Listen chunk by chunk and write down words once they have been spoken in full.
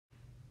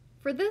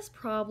For this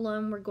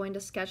problem, we're going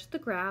to sketch the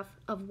graph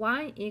of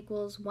y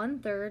equals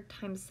 1/3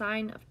 times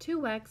sine of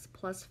 2x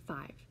plus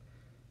 5.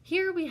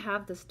 Here we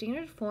have the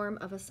standard form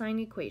of a sine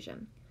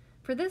equation.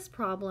 For this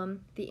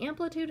problem, the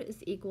amplitude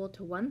is equal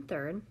to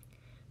 1/3,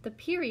 the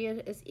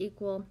period is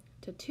equal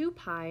to 2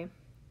 pi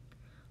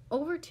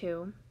over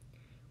 2,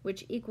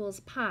 which equals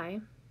pi,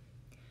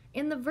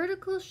 and the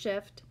vertical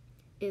shift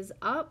is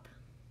up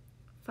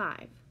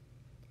 5.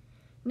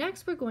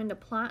 Next, we're going to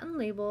plot and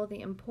label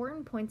the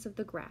important points of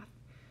the graph.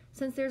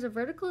 Since there's a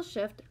vertical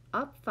shift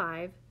up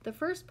 5, the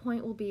first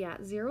point will be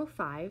at 0,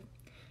 5,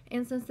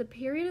 and since the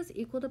period is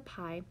equal to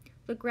pi,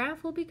 the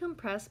graph will be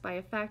compressed by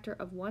a factor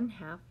of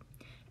 1/2,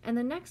 and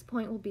the next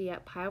point will be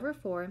at pi over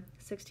 4,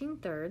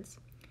 16/3,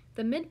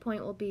 the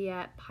midpoint will be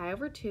at pi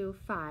over 2,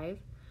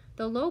 5,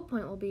 the low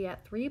point will be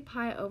at 3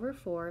 pi over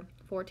 4,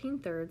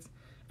 14/3,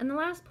 and the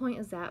last point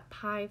is at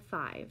pi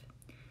 5.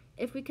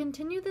 If we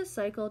continue this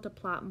cycle to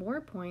plot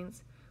more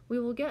points, we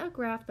will get a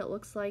graph that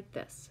looks like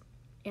this.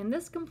 And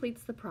this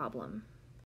completes the problem.